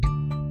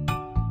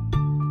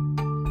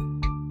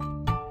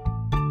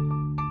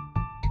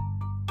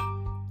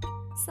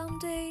Some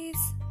days,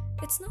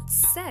 it's not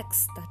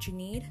sex that you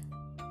need.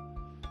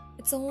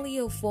 It's only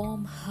a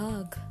warm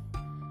hug,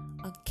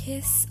 a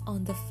kiss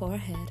on the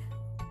forehead,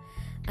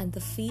 and the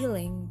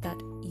feeling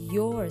that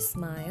your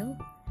smile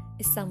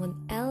is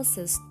someone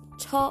else's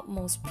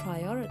topmost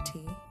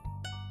priority.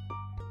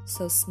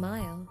 So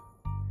smile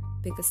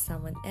because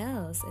someone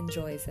else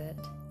enjoys it.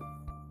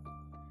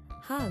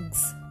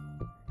 Hugs,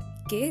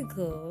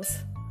 giggles,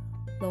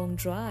 long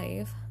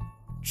drive,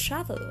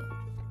 travel.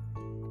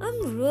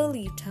 I'm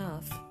really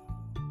tough,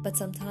 but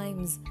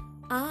sometimes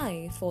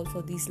I fall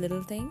for these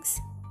little things.